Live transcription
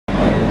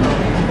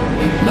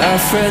My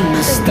friend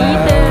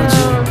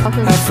nostalgia,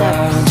 I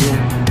found you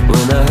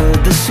when I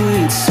heard the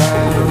sweet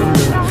sound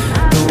of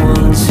the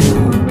ones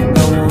who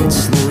I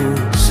once knew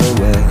so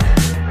well.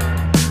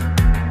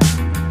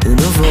 In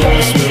a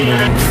voice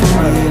memo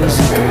from years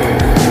ago,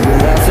 we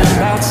were laughing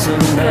about some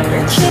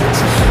nonsense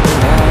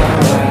and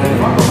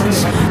how I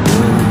was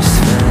those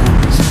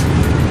friends.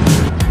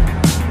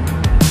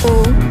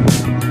 Oh,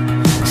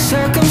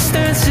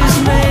 circumstances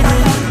made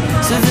it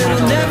so that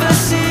I'll never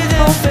see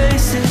their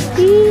faces.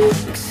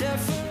 Except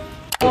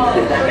for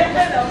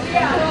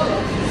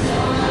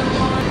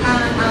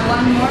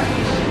one more.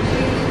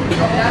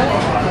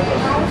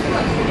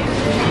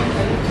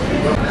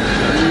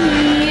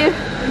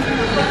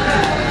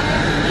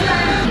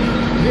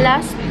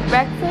 Last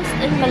breakfast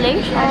in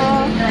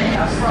Malaysia.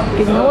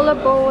 Granola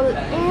bowl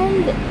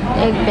and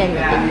egg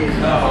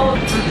benedict.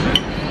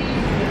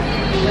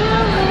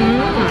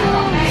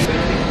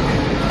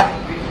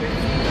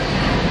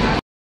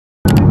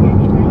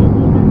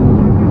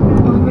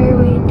 On our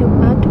way to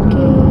Batu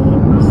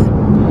Caves.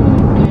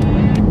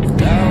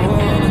 I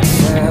wanna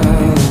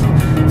tell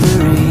the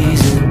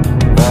reason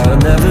why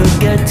I'll never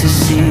get to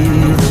see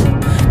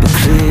them, but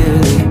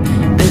clearly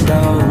they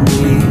don't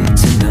need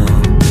to know.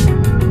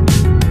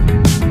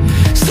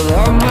 Still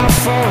on my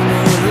phone,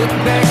 I look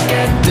back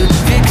at the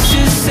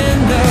pictures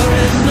and I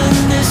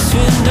reminisce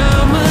when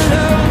I'm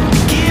alone to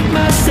keep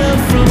myself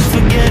from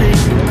forgetting.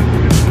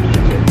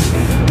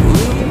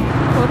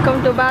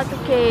 Welcome to Batu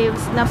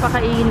Caves.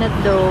 Napakainat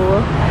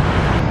though.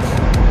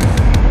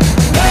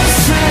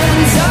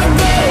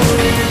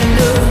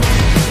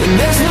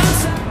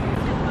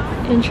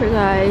 Intro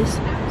guys.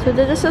 So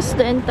this is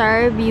the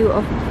entire view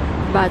of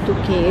Batu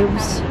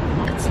Caves.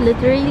 It's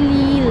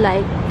literally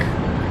like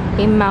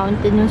a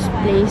mountainous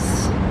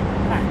place.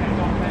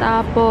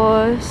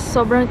 Tapos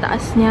sobrang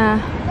taas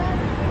niya.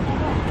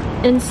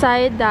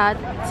 Inside that,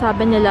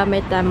 sabi nila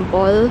may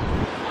temple.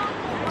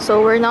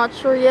 So we're not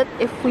sure yet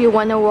if we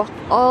wanna walk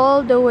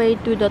all the way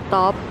to the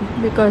top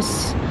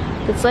because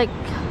it's like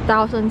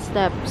 1,000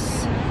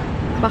 steps.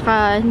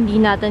 Baka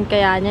hindi natin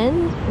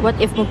kayanin. What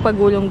if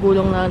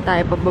magpagulong-gulong na lang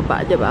tayo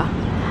pababa, diba?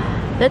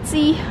 Let's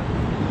see.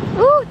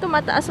 Ooh,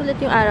 tumataas ulit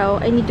yung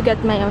araw. I need to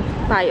get my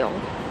payong.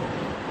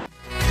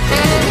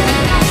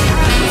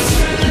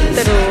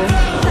 Pero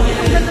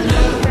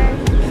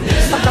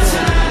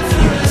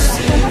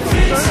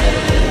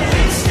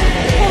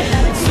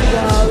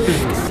wow.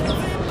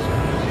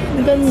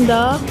 Ang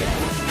ganda.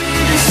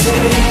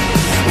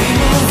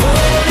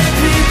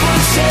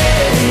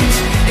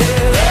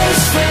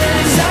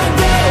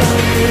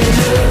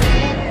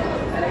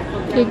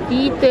 The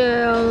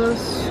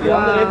details.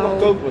 Wow.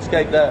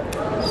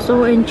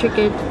 So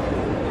intricate.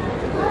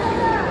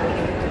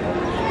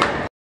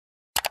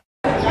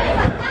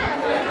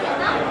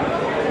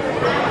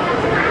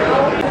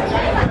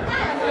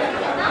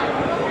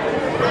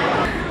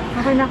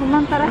 Okay na ako,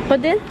 ma'am. Tara. Ako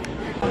din.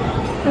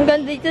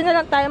 Hanggang dito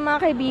na lang tayo mga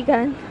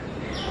kaibigan.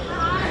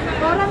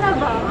 Gora na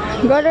ba?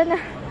 Gora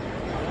na.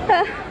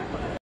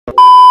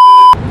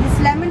 This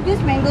lemon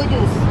juice, mango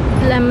juice.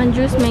 Lemon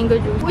juice, mango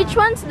juice. Which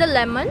one's the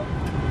lemon?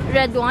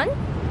 Red one?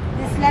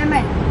 This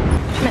lemon.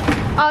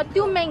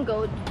 2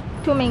 mango.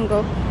 2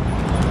 mango.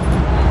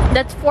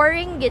 That's 4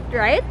 ringgit,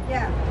 right?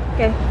 Yeah.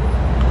 Okay.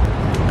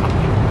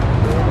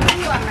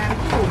 2, ma'am.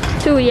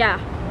 2, yeah.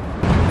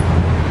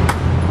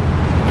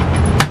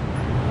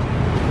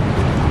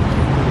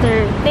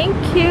 There. Thank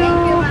you.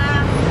 Thank you,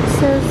 ma'am.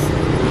 Sis.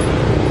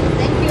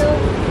 Thank you.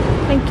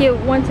 Thank you.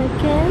 1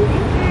 second.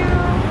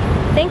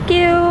 Thank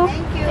you.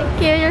 Thank you.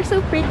 Thank you. You're so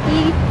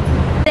pretty.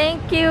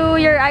 Thank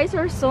you. Your eyes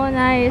are so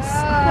nice.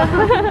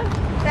 Oh.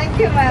 Thank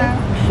you, ma'am.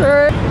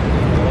 Sure.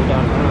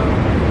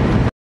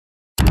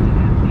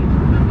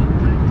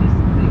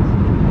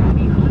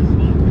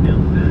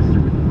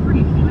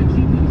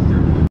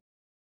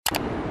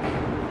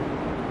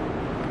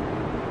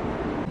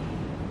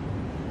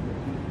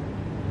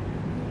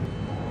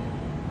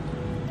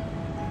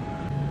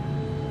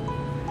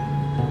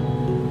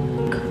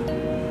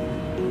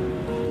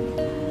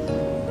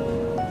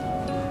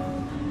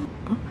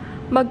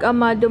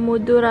 Mag-ama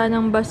dumudura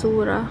ng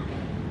basura.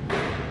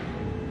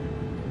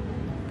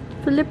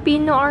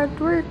 Filipino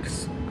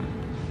artworks.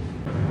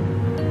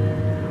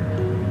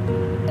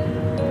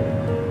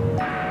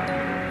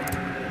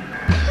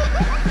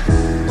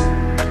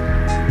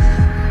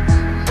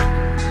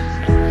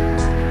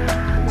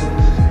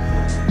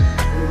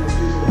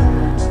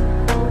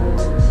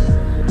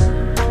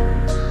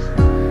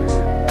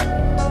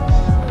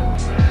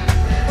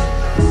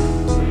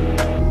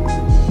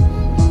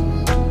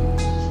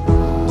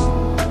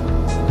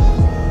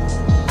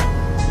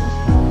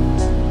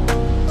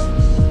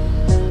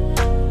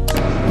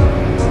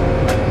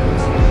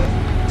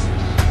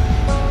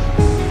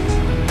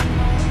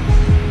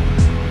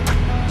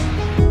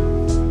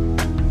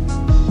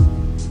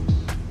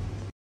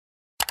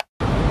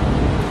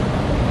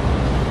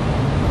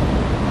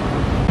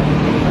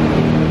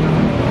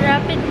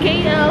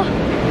 RapidKL,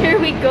 here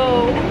we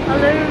go.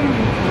 Alone.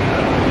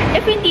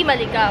 If hindi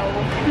maligaw,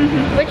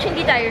 which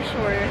hindi tayo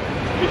sure.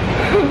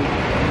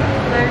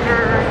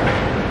 Burger.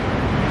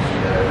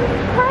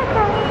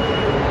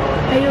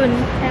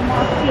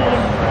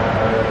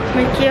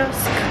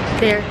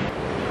 There.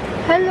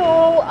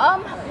 Hello.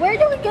 Where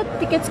do we get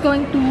tickets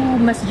going to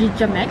Masjid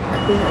Jamek?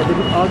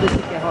 All the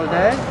ticket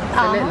holders,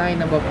 select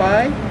line number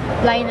 5.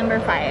 Line number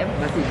 5.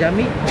 Masjid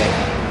Jamek.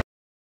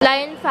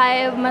 Line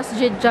 5,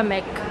 Masjid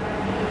Jamek.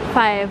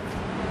 5.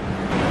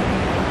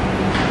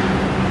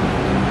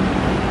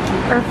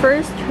 Our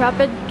first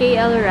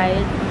RapidKL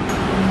ride.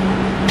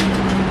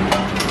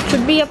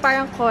 Should be a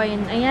parang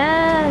coin.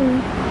 Ayan.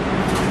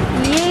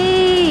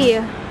 Yay!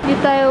 Hindi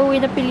tayo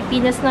uwi na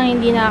Pilipinas nang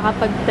hindi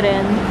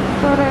nakakapag-trend.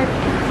 Correct.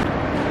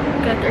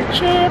 Got our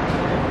chip.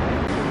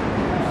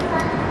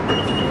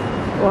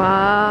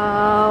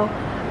 Wow!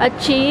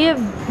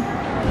 Achieved!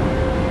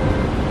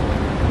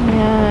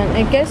 Ayan.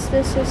 I guess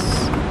this is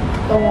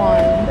the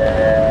one.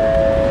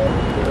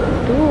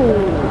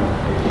 Ooh.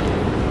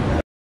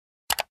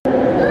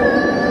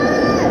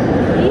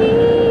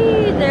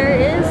 Yay! There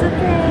is a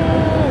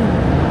train!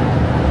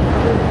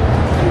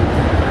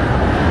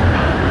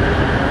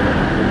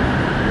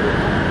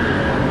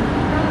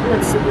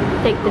 Let's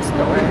take this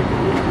door.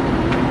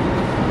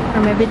 Or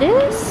maybe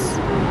this?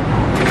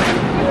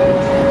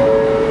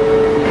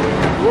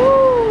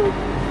 Woo!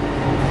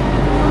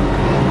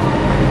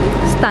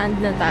 Stand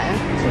na tayo.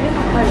 Sige,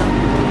 pala.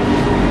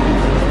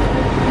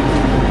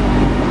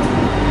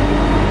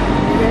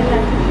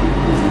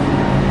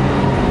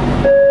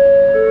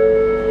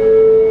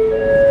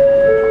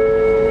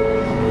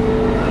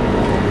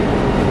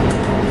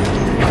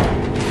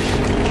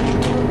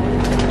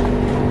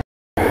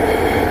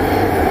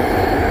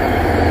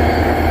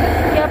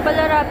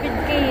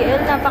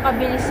 RapidKL,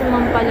 napakabilis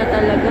naman pala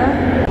talaga.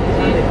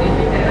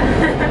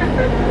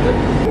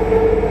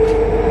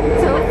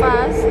 So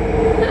fast.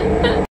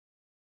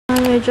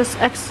 We just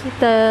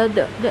exited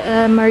the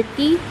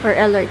MRT or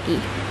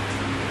LRT.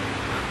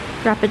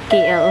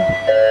 RapidKL.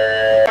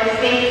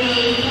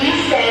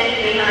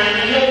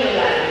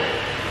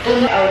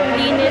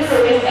 Linis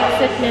yung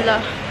exit nila.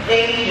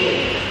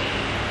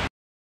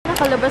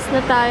 Nakalabas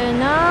na tayo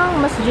ng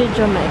Masjid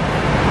Jamek.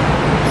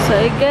 So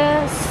I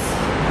guess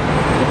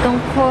itong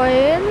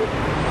coin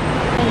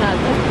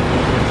natin.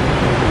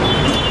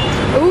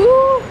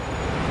 Ooh!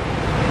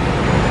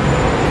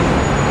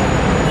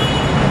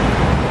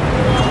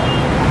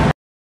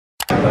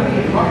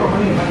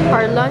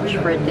 Our lunch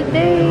for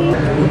today,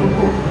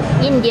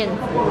 Indian,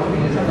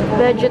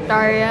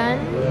 vegetarian.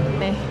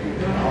 Okay.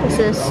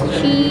 This is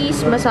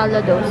cheese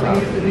masala dosa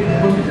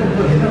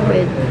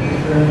with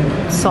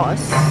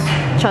sauce,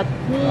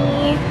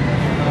 chutney,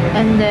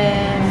 and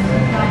then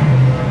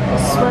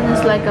this one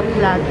is like a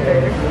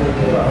platter.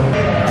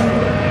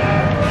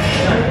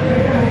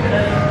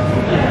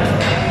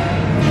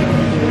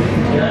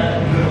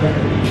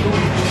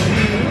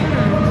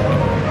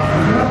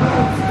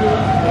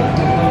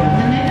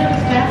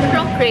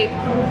 Strong crepe.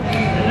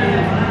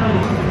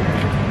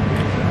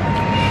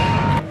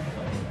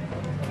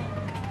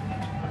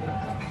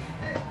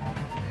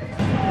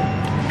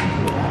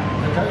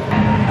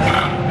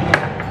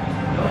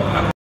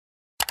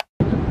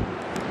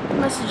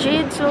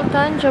 Masjid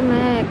Sultan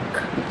Jamek.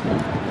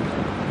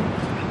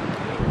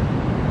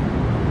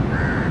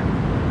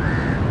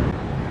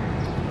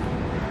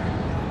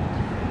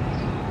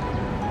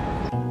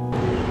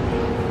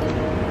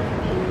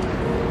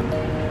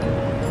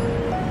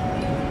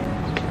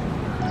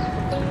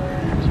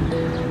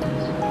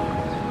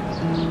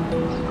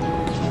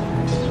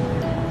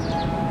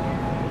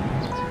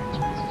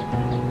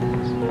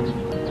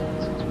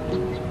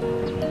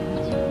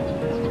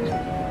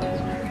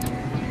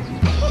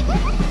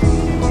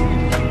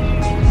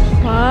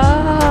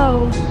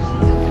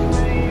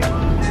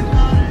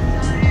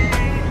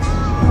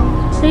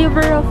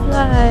 River of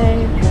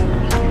Life.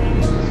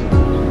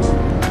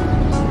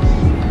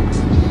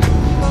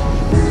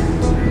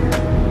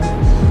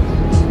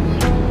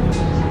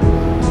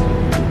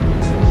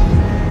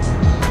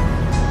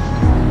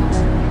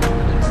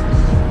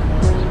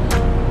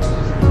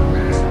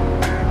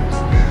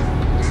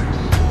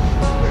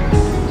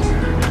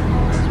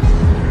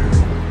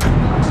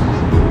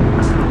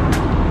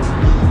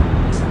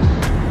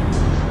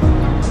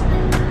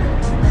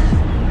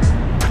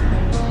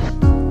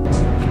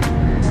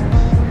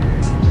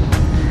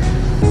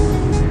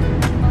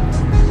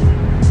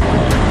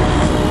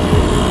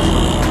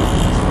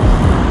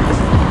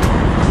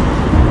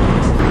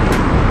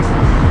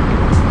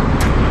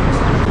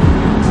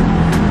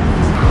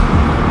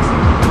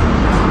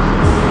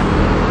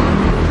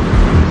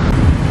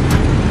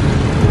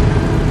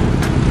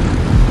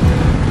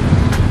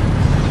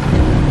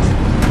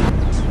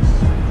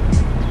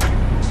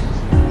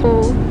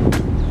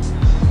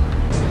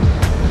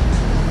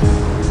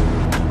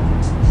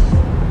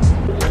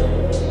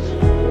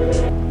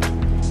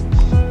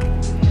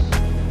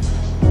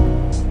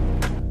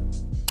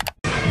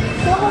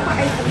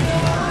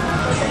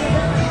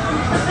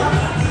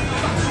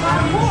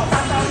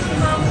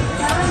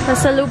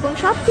 Pasalubong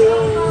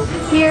Shopping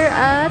here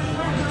at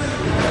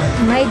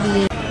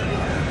MyDin.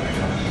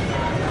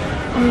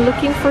 I'm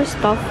looking for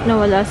stuff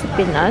na wala sa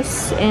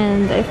Pinas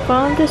and I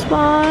found this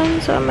one,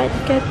 so I might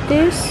get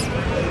this.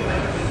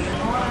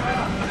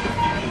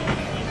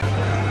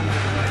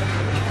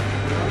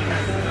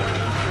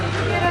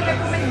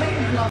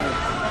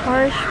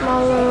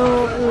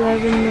 marshmallow,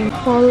 11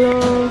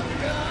 follow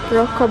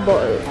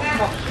rockable.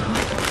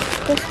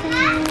 This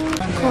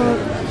one,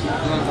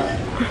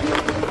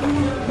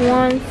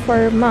 one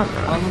for mom.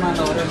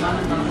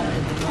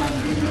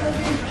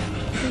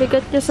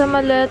 Bigat niya sa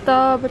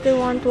maleta, but I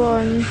want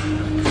one.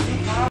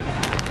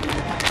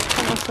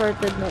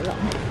 Assorted na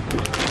lang.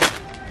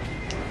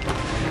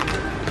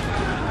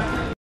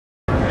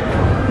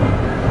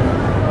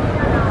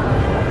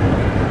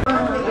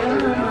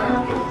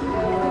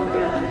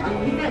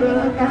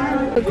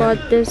 I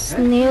got this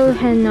nail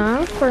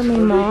henna for my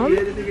mom.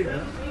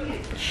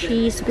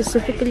 She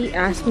specifically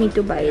asked me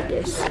to buy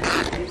this,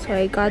 so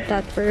I got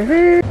that for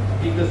her.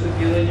 I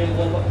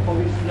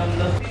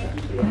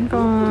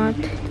got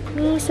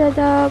me set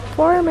up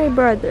for my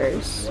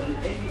brothers.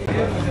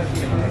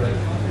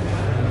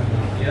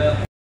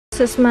 This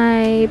is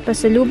my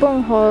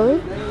pasalubong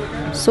haul.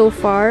 So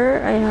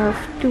far, I have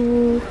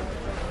 2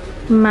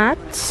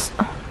 mats.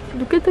 Oh,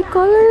 look at the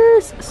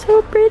colors,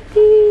 so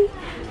pretty.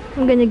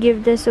 I'm gonna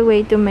give this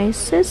away to my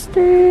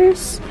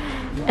sisters.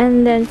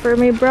 And then for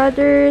my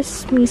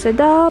brothers, me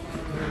set up.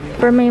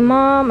 For my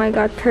mom, I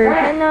got her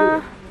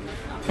henna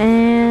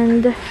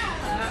and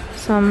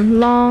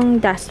some long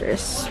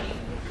dusters.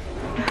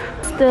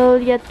 Still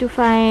yet to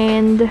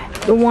find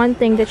the one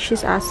thing that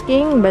she's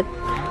asking, but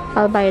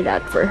I'll buy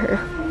that for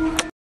her.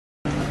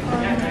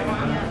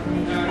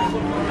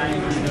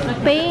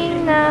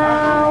 Paying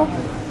now.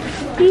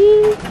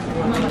 Beep.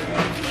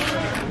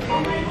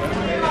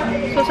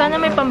 So,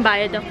 sana may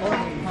pambayad ako.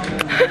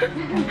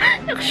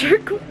 Nak-sure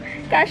ko.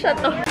 Kasha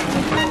to.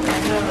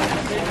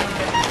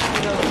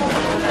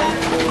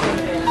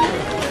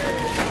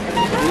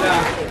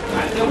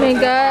 Oh my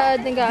God.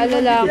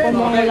 Nag-aalala ako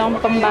kung walang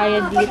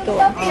pambayad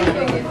dito.